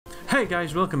Hey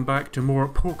guys, welcome back to more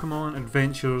Pokemon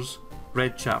Adventures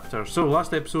Red Chapter. So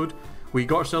last episode we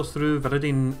got ourselves through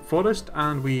Viridian Forest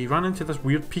and we ran into this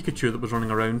weird Pikachu that was running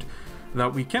around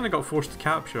that we kind of got forced to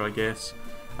capture, I guess.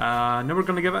 Now we're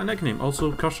going to give it a nickname.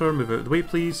 Also, cursor, move out of the way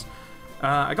please.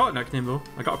 I got a nickname though.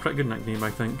 I got a pretty good nickname,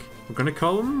 I think. We're going to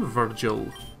call him Virgil.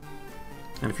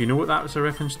 And if you know what that was a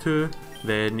reference to,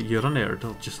 then you're a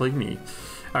nerd, just like me.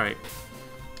 Alright.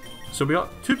 So we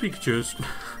got two Pikachus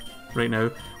right now.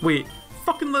 Wait,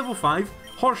 fucking level 5?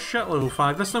 Horse shit level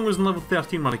 5. This thing was in level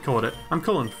 13 when I caught it. I'm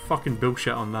calling fucking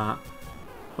bullshit on that.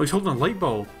 Oh, he's holding a light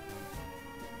ball.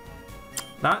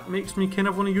 That makes me kind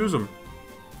of want to use him.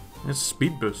 It's a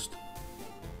speed boost.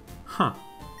 Huh.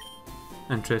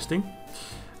 Interesting.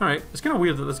 Alright, it's kind of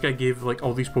weird that this guy gave like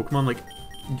all these Pokemon like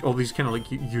all these kind of like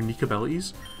unique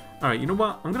abilities. Alright, you know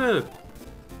what? I'm gonna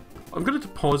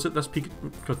deposit this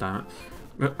Pikachu. God damn it.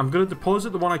 I'm gonna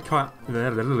deposit the one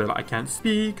I can't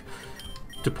speak.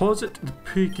 Deposit the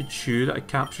Pikachu that I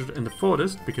captured in the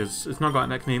forest because it's not got a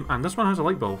nickname, and this one has a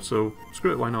light ball, so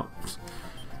screw it, why not?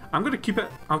 I'm gonna keep it.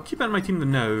 I'll keep it in my team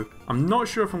now. I'm not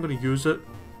sure if I'm gonna use it,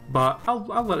 but I'll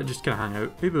let it just kind of hang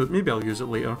out. Maybe I'll use it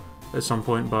later at some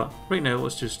point, but right now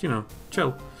let's just, you know,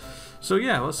 chill. So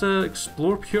yeah, let's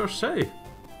explore Pure City.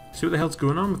 See what the hell's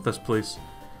going on with this place.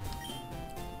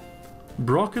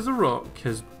 Brock is a rock.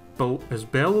 His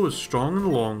bellow is strong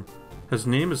and long. His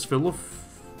name is full of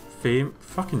fame.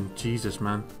 Fucking Jesus,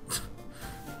 man.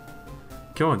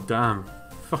 God damn.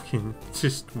 Fucking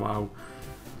just wow.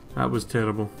 That was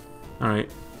terrible. Alright.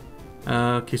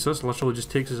 Okay, so this literally just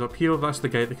takes us up here. That's the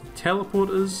guy that can teleport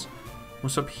us.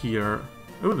 What's up here?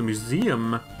 Oh, the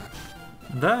museum.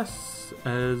 This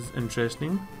is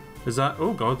interesting. Is that...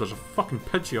 Oh god, there's a fucking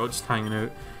Pidgeot just hanging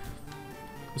out.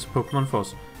 It's a Pokemon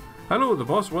fossil. Hello, the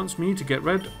boss wants me to get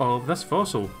rid of this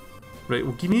fossil. Right,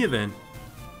 well give me it then.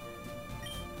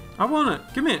 I want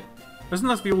it. Give me it. Isn't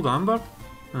this the old Amber?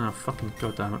 Ah, fucking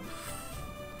goddamn it.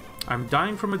 I'm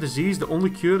dying from a disease. The only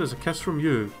cure is a kiss from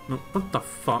you. No, what the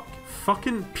fuck?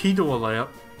 Fucking pedo alert.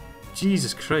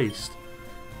 Jesus Christ.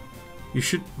 You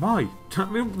should... Why? I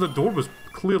mean, the door was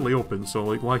clearly open, so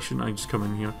like, why shouldn't I just come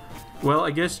in here? Well,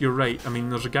 I guess you're right. I mean,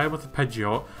 there's a guy with a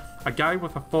Pidgeot, a guy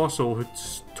with a fossil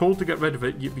who's told to get rid of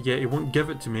it, yet he won't give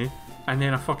it to me, and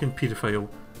then a fucking paedophile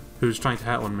who's trying to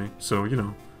hit on me, so, you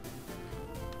know.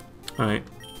 Alright.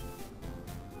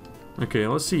 Okay,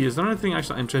 let's see, is there anything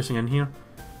actually interesting in here?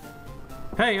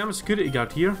 Hey, I'm a security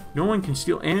guard here. No one can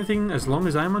steal anything as long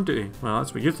as I'm on duty. Well,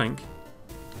 that's what you think.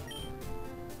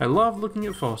 I love looking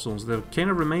at fossils, they kind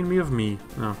of remind me of me.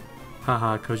 Oh,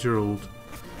 haha, cause you're old.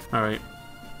 Alright.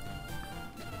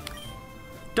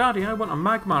 Daddy, I want a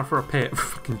Magmar for a pet.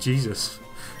 Fucking Jesus.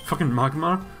 Fucking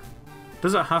Magmar?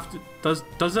 Does it have to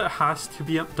does it have to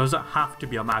be a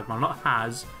Magmar, not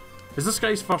has. Is this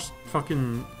guy's first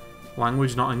fucking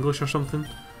language not English or something?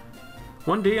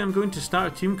 One day I'm going to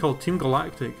start a team called Team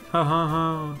Galactic. Ha ha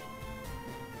ha.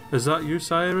 Is that you,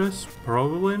 Cyrus?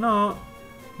 Probably not.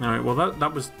 Alright, well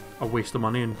that was a waste of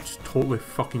money and just totally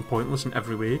fucking pointless in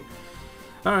every way.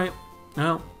 Alright,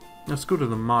 well, let's go to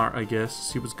the mart, I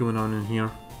guess, see what's going on in here.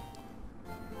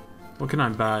 What can I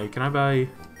buy? Can I buy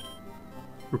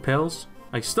repels?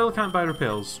 I still can't buy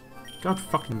repels. God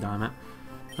fucking damn it.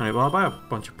 Alright, well I'll buy a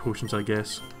bunch of potions, I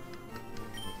guess.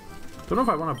 Don't know if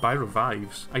I want to buy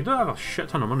revives. I do have a shit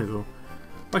ton of money though.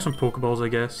 Buy some Pokeballs, I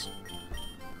guess.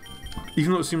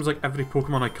 Even though it seems like every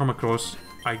Pokemon I come across,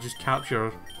 I just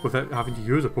capture without having to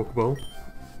use a Pokeball.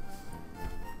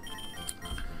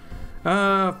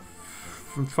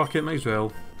 Fuck it, might as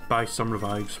well buy some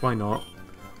revives, why not?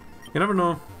 You never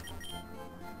know.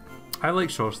 I like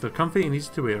shorts, they're comfy and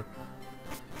easy to wear.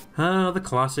 Ah, the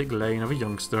classic line of a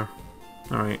youngster.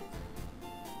 Alright.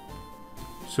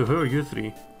 So who are you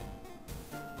three?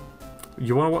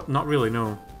 You wanna what? Not really,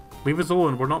 no. Leave us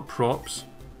alone, we're not props.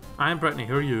 I'm Brittany,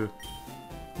 who are you?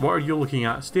 What are you looking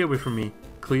at? Stay away from me.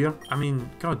 Clear? I mean,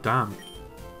 god damn.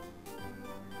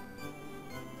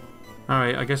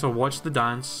 Alright, I guess I'll watch the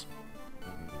dance.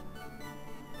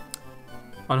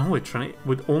 Unholy Trinity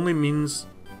would only means...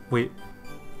 Wait.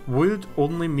 Would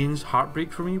only means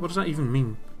heartbreak for me? What does that even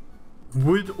mean?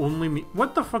 Would only mean...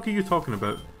 What the fuck are you talking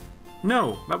about?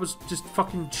 No, that was just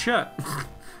fucking shit.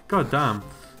 God damn.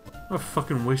 What a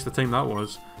fucking waste of time that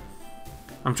was.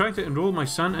 I'm trying to enroll my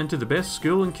son into the best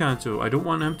school in Kanto. I don't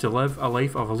want him to live a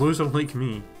life of a loser like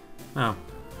me. Oh.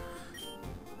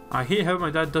 I hate how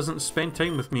my dad doesn't spend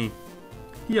time with me.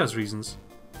 He has reasons.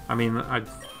 I mean,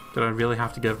 did I really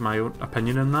have to give my own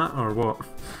opinion on that, or what?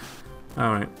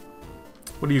 Alright.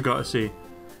 What do you got to say?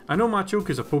 I know Machoke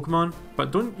is a Pokemon,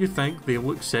 but don't you think they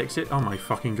look sexy? Oh my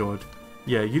fucking god.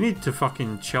 Yeah, you need to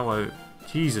fucking chill out.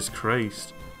 Jesus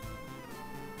Christ.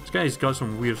 This guy's got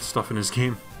some weird stuff in his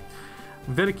game.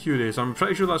 I'm very curious. I'm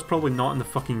pretty sure that's probably not in the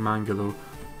fucking manga though.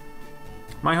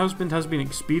 My husband has been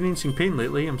experiencing pain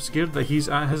lately. I'm scared that he's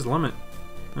at his limit.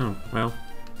 Oh, well.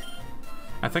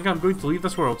 I think I'm going to leave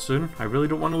this world soon. I really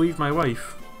don't want to leave my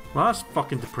wife. Well, that's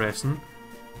fucking depressing.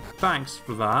 Thanks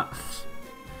for that.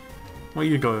 What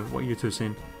are you two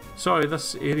saying? Sorry,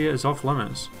 this area is off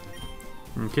limits.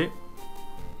 Okay.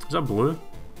 Is that blue?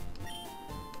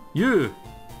 You!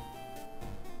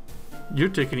 You're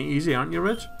taking it easy, aren't you,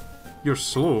 Ridge? You're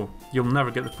slow. You'll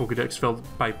never get the Pokédex filled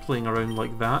by playing around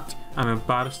like that. I'm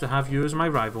embarrassed to have you as my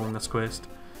rival in this quest.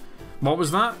 What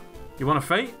was that? You want to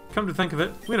fight? Come to think of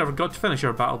it, we never got to finish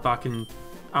our battle back in...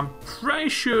 I'm pretty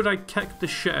sure I kicked the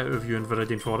shit out of you in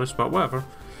Viridian Forest, but whatever.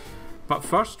 But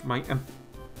first, my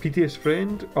impetuous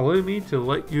friend, allow me to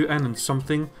let you in on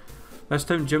something. This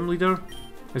town gym leader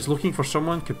is looking for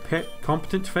someone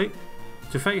competent to fight.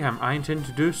 To fight him, I intend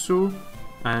to do so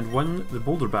and win the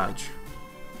Boulder Badge.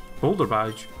 Boulder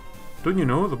Badge? Don't you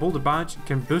know, the Boulder Badge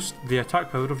can boost the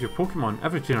attack power of your Pokemon.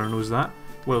 Every trainer knows that.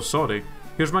 Well, sorry.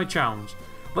 Here's my challenge.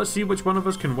 Let's see which one of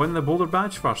us can win the Boulder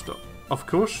Badge first. Of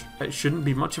course, it shouldn't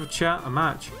be much of a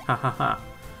match. Ha ha ha.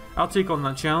 I'll take on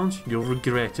that challenge. You'll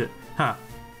regret it. Ha.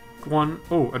 Go on.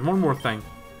 Oh, and one more thing.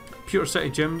 Pewter City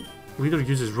Gym leader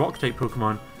uses Rock-type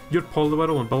Pokemon. Your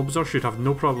Poliwhirl and Bulbasaur should have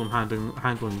no problem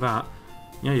handling that.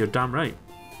 Yeah, you're damn right.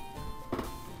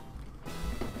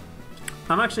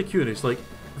 I'm actually curious, like,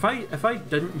 if I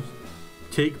didn't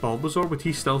take Bulbasaur, would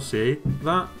he still say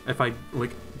that? If I,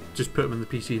 like, just put him in the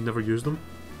PC and never used them?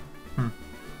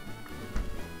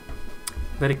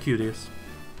 Very curious.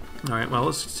 Alright, well,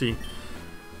 let's see.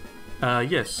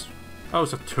 Yes. Oh,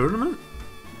 it's a tournament?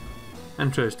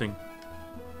 Interesting.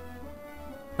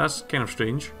 That's kind of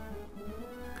strange.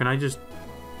 Can I just...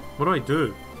 What do I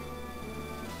do?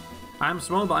 I am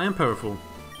small, but I am powerful.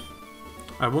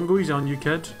 I won't go easy on you,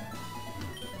 kid.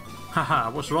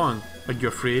 Haha, what's wrong? Are you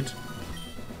afraid?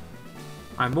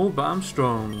 I'm old, but I'm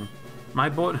strong. My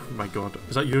bot... Oh my god.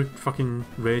 Is that you, fucking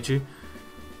Reggie?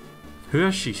 Who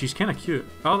is she? She's kind of cute.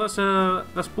 Oh,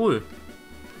 that's blue.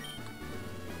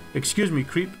 Excuse me,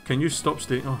 creep. Can you stop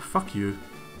staying... Oh, fuck you.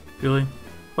 Really?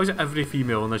 Why is it every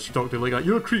female unless you talk to her like that?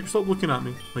 You're a creep, stop looking at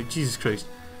me. Like, Jesus Christ.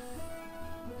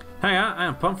 Hey, I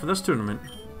am pumped for this tournament.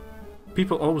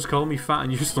 People always call me fat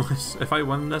and useless. If I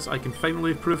win this, I can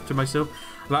finally prove to myself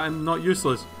that I'm not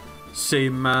useless.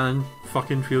 Same man.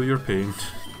 Fucking feel your pain.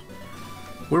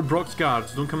 We're Brock's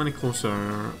guards. Don't come any closer.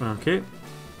 Okay.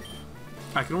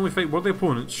 I can only fight worthy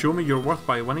opponents. Show me your worth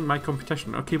by winning my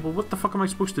competition. Okay, well what the fuck am I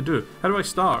supposed to do? How do I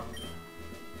start?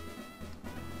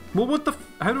 Well, what the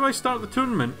how do I start the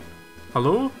tournament?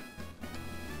 Hello?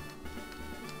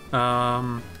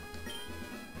 How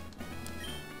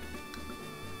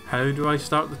do I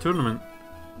start the tournament?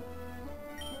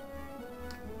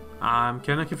 I'm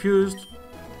kinda confused.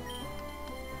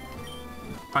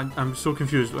 I'm so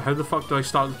confused. How the fuck do I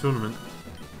start the tournament?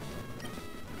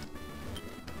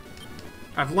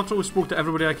 I've literally spoke to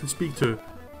everybody I can speak to.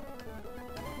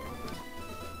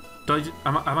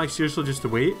 Am I seriously just to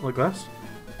wait like this?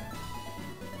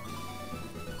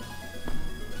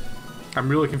 I'm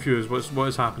really confused. What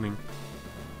is happening?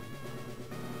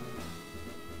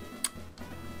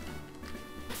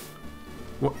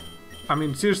 What? I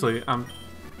mean, seriously, am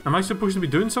I supposed to be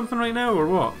doing something right now or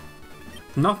what?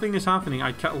 Nothing is happening.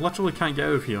 I literally can't get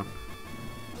out of here.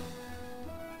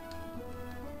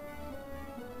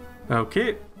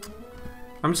 Okay.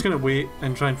 I'm just gonna wait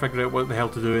and try and figure out what the hell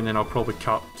to do, and then I'll probably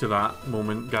cut to that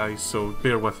moment, guys, so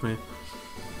bear with me.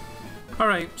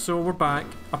 Alright, so we're back.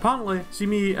 Apparently, see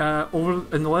me over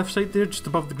in the left side there, just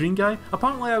above the green guy?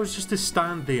 Apparently I was just to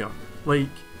stand there. Like,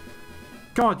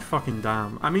 god fucking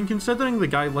damn. I mean, considering the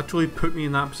guy literally put me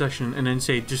in that position and then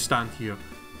said, just stand here.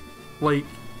 Like,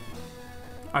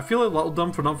 I feel a little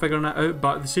dumb for not figuring that out,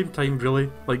 but at the same time, really,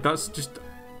 like, that's just,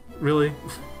 really,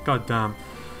 god damn.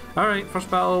 Alright, first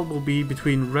battle will be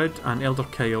between Red and Elder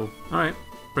Kyle. Alright,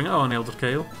 bring it on, Elder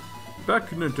Kyle.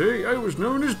 Back in the day, I was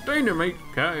known as Dynamite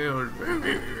Kyle.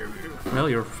 Well,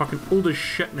 you're fucking old as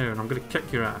shit now, and I'm gonna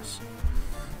kick your ass.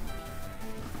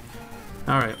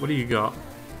 Alright, what do you got?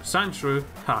 Sandshrew.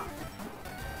 Ha.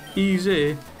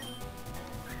 Easy.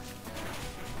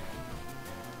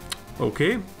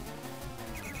 Okay.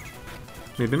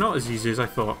 Maybe not as easy as I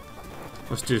thought.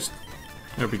 Let's just...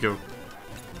 There we go.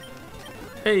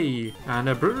 Hey, and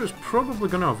a Brewer's probably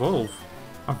gonna evolve.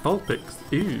 A Vulpix.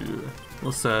 Ew.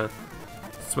 Let's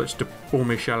switch to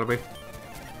Omi, shall we?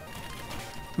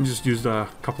 And just use a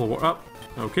couple of water up.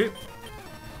 Okay.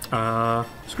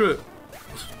 Screw it.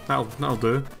 That'll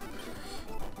do.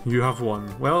 You have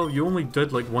won. Well, you only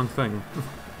did like one thing.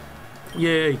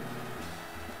 Yay!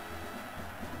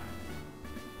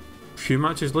 Few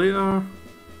matches later.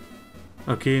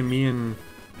 Okay, me and...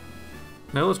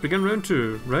 Now let's begin round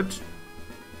 2. Red.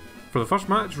 For the first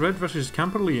match, Red versus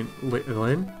Camper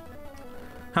Lane.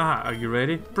 Haha, are you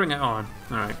ready? Bring it on.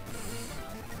 Alright.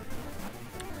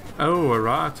 Oh, a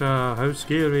Rata. How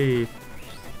scary.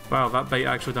 Wow, that bite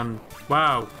actually done...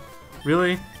 Wow.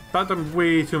 Really? That done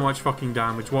way too much fucking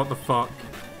damage. What the fuck?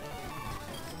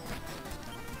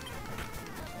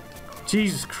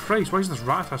 Jesus Christ, why is this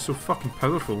Rata so fucking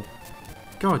powerful?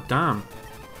 God damn.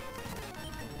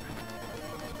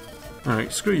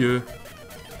 Alright, screw you.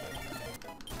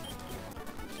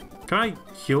 Can I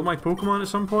heal my Pokemon at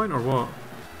some point, or what?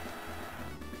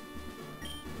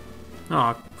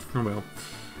 Ah, oh well.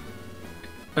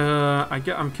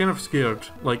 I'm kind of scared.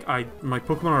 Like, my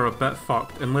Pokemon are a bit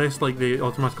fucked, unless, like, they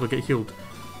automatically get healed.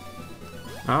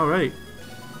 Alright.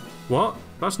 What?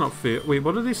 That's not fair. Wait,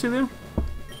 what did they say there?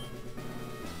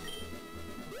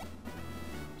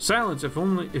 Silence. If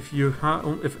any of you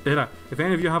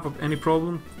have any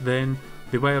problem, then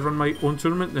the way I run my own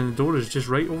tournament, then the door is just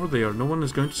right over there. No one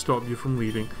is going to stop you from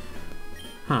leaving.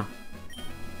 Huh.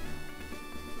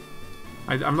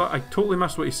 I totally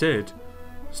missed what he said.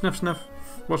 Sniff, sniff.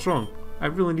 What's wrong? I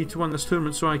really need to win this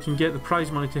tournament so I can get the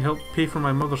prize money to help pay for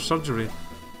my mother's surgery.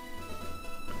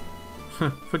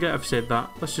 Forget I've said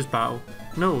that. Let's just battle.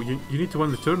 No, you need to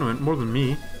win the tournament more than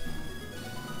me.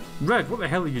 Red, what the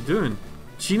hell are you doing?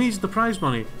 She needs the prize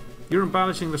money. You're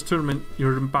embarrassing this tournament.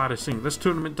 You're embarrassing. This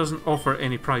tournament doesn't offer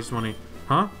any prize money.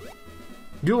 Huh?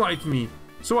 You lied to me.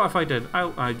 So what if I did?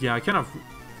 Yeah, I kind of...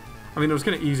 I mean, it was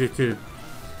kind of easy to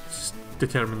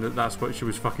determine that that's what she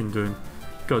was fucking doing.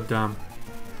 God damn.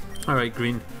 Alright,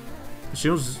 Green. She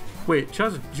knows... Wait,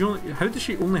 Chaz, how does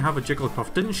she only have a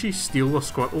Jigglypuff? Didn't she steal a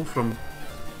Squirtle from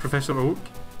Professor Oak?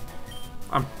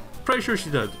 I'm pretty sure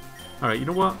she did. Alright, you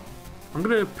know what? I'm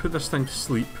gonna put this thing to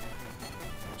sleep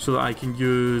so that I can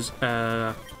use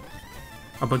a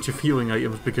bunch of healing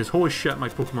items, because holy shit, my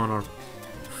Pokemon are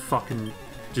fucking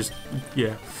just...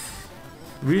 yeah.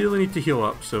 Really need to heal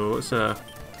up, so let's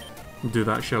do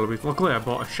that, shall we? Luckily I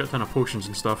bought a shit ton of potions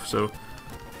and stuff, so...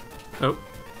 Oh.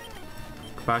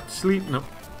 Go back to sleep. Nope.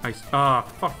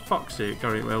 For fuck's sake.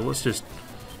 Alright, well, let's just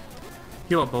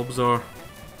heal up Bulbasaur.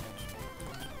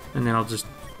 And then I'll just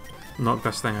knock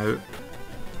this thing out.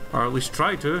 Or at least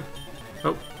try to.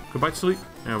 Oh, go back to sleep.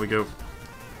 There we go.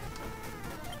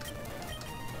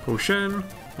 Potion.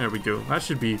 There we go. That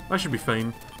should be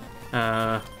fine.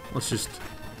 Let's just...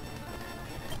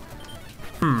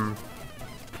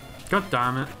 God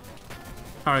damn it.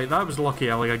 Alright, that was lucky,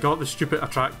 Ellie. I got the stupid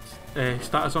attract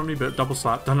status on me, but double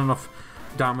slap done enough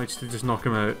damage to just knock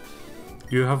him out.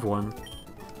 You have won.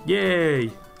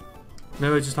 Yay!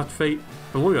 Now I just have to fight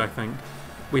below you, I think.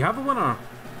 We have a winner!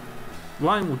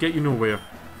 Lying will get you nowhere.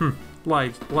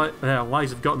 Lies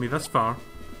have gotten me this far.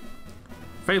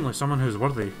 Finally, someone who's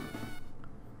worthy.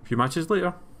 A few matches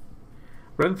later.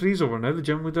 Round 3's over. Now the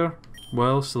gym leader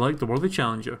will select the worthy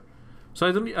challenger. So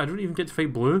I don't even get to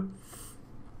fight Blue.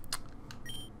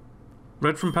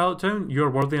 Red from Pallet Town, you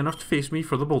are worthy enough to face me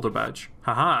for the Boulder Badge.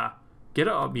 Haha! Get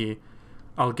it up, ye.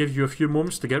 I'll give you a few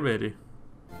moments to get ready.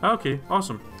 Okay,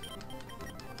 awesome.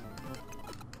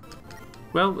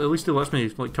 Well, at least it lets me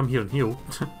like come here and heal.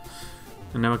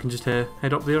 And now I can just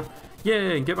head up there.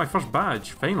 Yeah, and get my first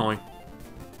badge, finally.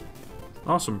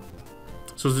 Awesome.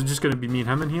 So is it just going to be me and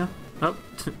him in here?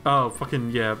 Oh,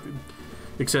 fucking yeah.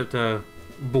 Except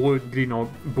Blue and Green are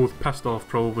both pissed off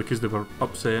probably because they were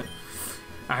upset.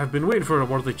 I have been waiting for a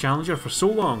worthy challenger for so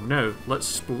long. Now,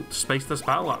 let's spice this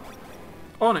battle up.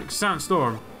 Onyx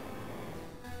Sandstorm.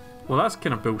 Well, that's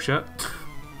kind of bullshit.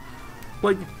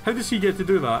 Like, how does he get to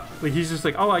do that? Like, he's just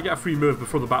like, oh, I get a free move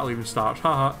before the battle even starts.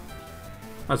 Haha.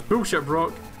 That's bullshit,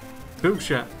 Brock.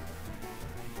 Bullshit.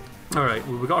 Alright,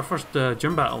 well, we got our first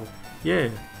gym battle. Yeah.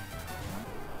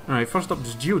 Alright, first up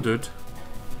is Geodude.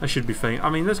 That should be fine. I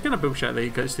mean, that's kind of bullshit that he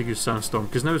gets to use Sandstorm,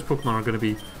 because now his Pokemon are going to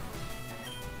be...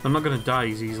 They're not going to die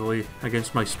as easily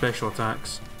against my special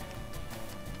attacks.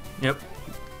 Yep.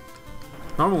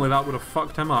 Normally that would have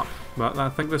fucked him up, but I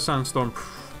think the Sandstorm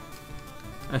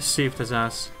has saved his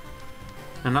ass.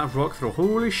 And that Rock Throw,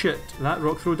 holy shit, that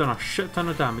Rock Throw done a shit ton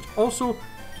of damage. Also,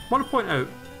 want to point out,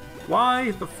 why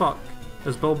the fuck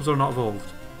is Bulbasaur not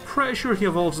evolved? Pretty sure he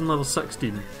evolves in level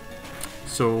 16.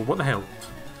 So, what the hell?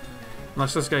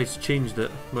 Unless this guy's changed it,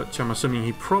 which I'm assuming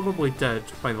he probably did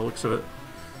by the looks of it.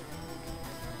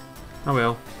 Oh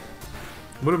well.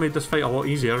 Would have made this fight a lot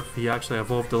easier if he actually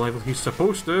evolved the level he's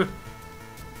supposed to.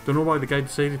 Don't know why the guy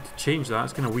decided to change that,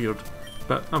 it's kind of weird.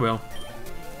 But, oh well.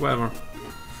 Whatever.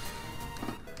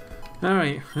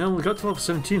 Alright, well we got to level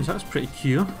 17, so that's pretty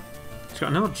cute. He's got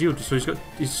another Geodude, so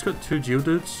he's just got 2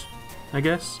 Geodudes, I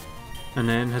guess. And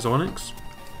then his Onix.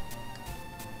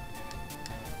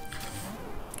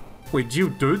 Wait,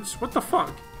 Geodudes? What the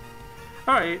fuck?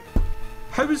 Alright.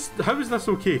 How is this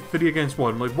okay? 3 against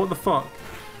 1, like what the fuck?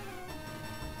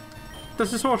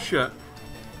 This is horseshit.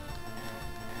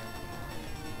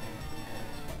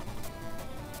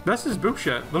 This is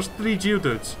bullshit. There's 3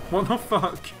 Geodudes. What the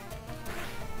fuck?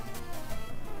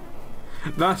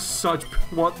 That's such...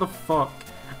 What the fuck?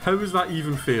 How is that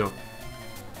even fair?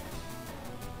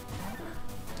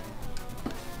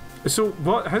 So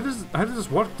what? How does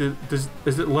this work? Is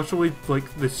it literally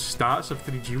like the stats of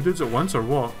 3 Geodudes at once, or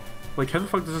what? Like how the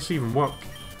fuck does this even work?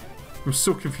 I'm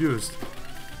so confused.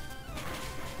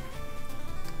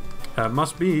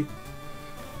 Must be.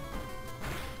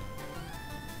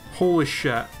 Holy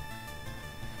shit!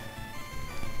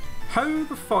 How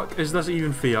the fuck is this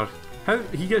even fair? How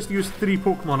he gets to use 3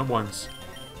 Pokemon at once?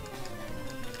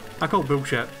 I call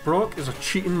bullshit. Brock is a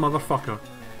cheating motherfucker.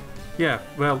 Yeah,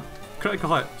 well.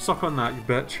 Critical hit. Suck on that, you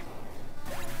bitch.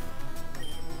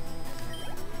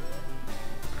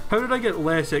 How did I get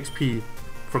less XP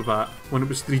for that when it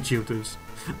was 3 Geodudes?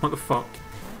 What the fuck?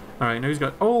 Alright, now he's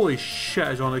got... Holy shit,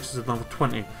 his Onix is at level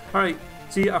 20. Alright,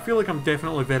 see, I feel like I'm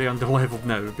definitely very under-leveled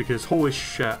now, because holy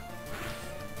shit.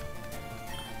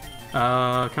 Can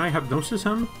I Hypnosis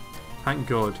him? Thank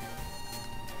God.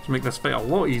 To make this fight a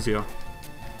lot easier.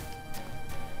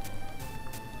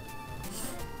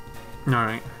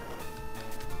 Alright.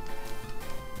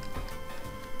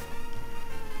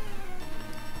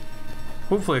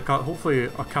 Hopefully a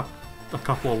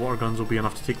couple of water guns will be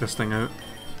enough to take this thing out.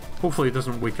 Hopefully it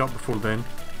doesn't wake up before then.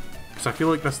 Because I feel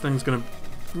like this thing's going to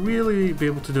really be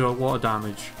able to do a lot of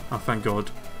damage. Oh, thank God.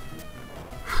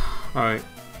 Alright.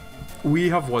 We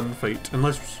have won the fight.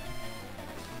 Unless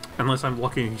I'm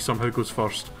lucky and he somehow goes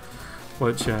first.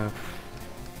 Which,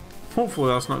 hopefully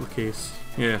that's not the case.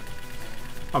 Yeah.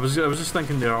 I was just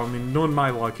thinking there, I mean, knowing my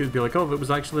luck, it would be like, oh, it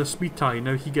was actually a speed tie,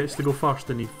 now he gets to go first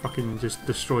and he fucking just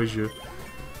destroys you.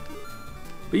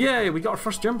 But yeah, we got our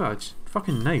first gym badge.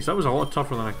 Fucking nice. That was a lot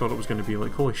tougher than I thought it was going to be,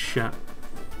 like, holy shit.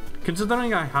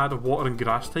 Considering I had a water and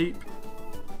grass type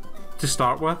to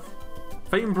start with,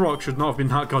 fighting Brock should not have been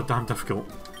that goddamn difficult.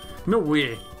 No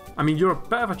way. I mean, you're a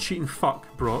bit of a cheating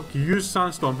fuck, Brock. You used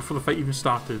Sandstorm before the fight even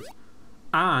started.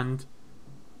 And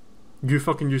you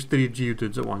fucking used 3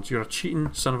 Geodudes at once. You're a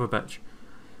cheating son of a bitch.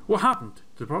 What happened?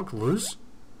 Did Brock lose?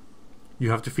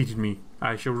 You have defeated me.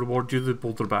 I shall reward you the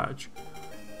Boulder Badge.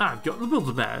 I've got the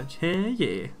Boulder Badge. Hey,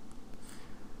 yeah.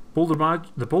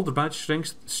 The Boulder Badge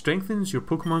strengthens your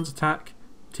Pokemon's attack.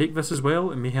 Take this as well.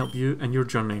 It may help you in your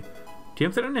journey.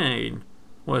 TM39.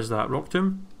 What is that? Rock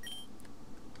Tomb?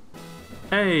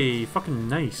 Hey, fucking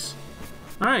nice.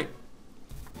 Alright.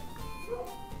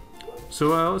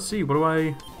 So, let's see. What do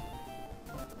I...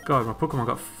 God, my Pokemon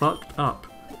got fucked up.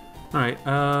 Alright,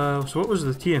 so what was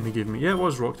the TM he gave me? Yeah, it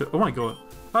was Rock Tomb. Oh my God.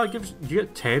 Oh, it gives... You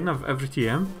get 10 of every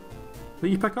TM that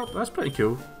you pick up? That's pretty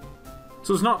cool.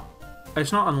 So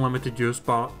it's not unlimited use,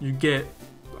 but you get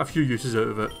a few uses out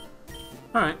of it.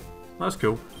 Alright, that's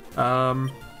cool. So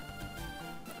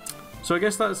I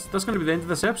guess that's going to be the end of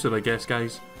this episode, I guess,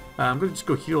 guys. I'm going to just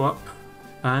go heal up.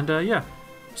 And, yeah.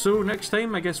 So next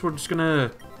time, I guess we're just going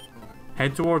to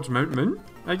head towards Mount Moon,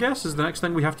 I guess, is the next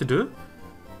thing we have to do.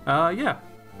 Yeah.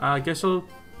 I guess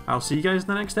I'll see you guys in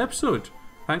the next episode.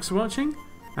 Thanks for watching,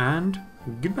 and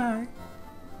goodbye.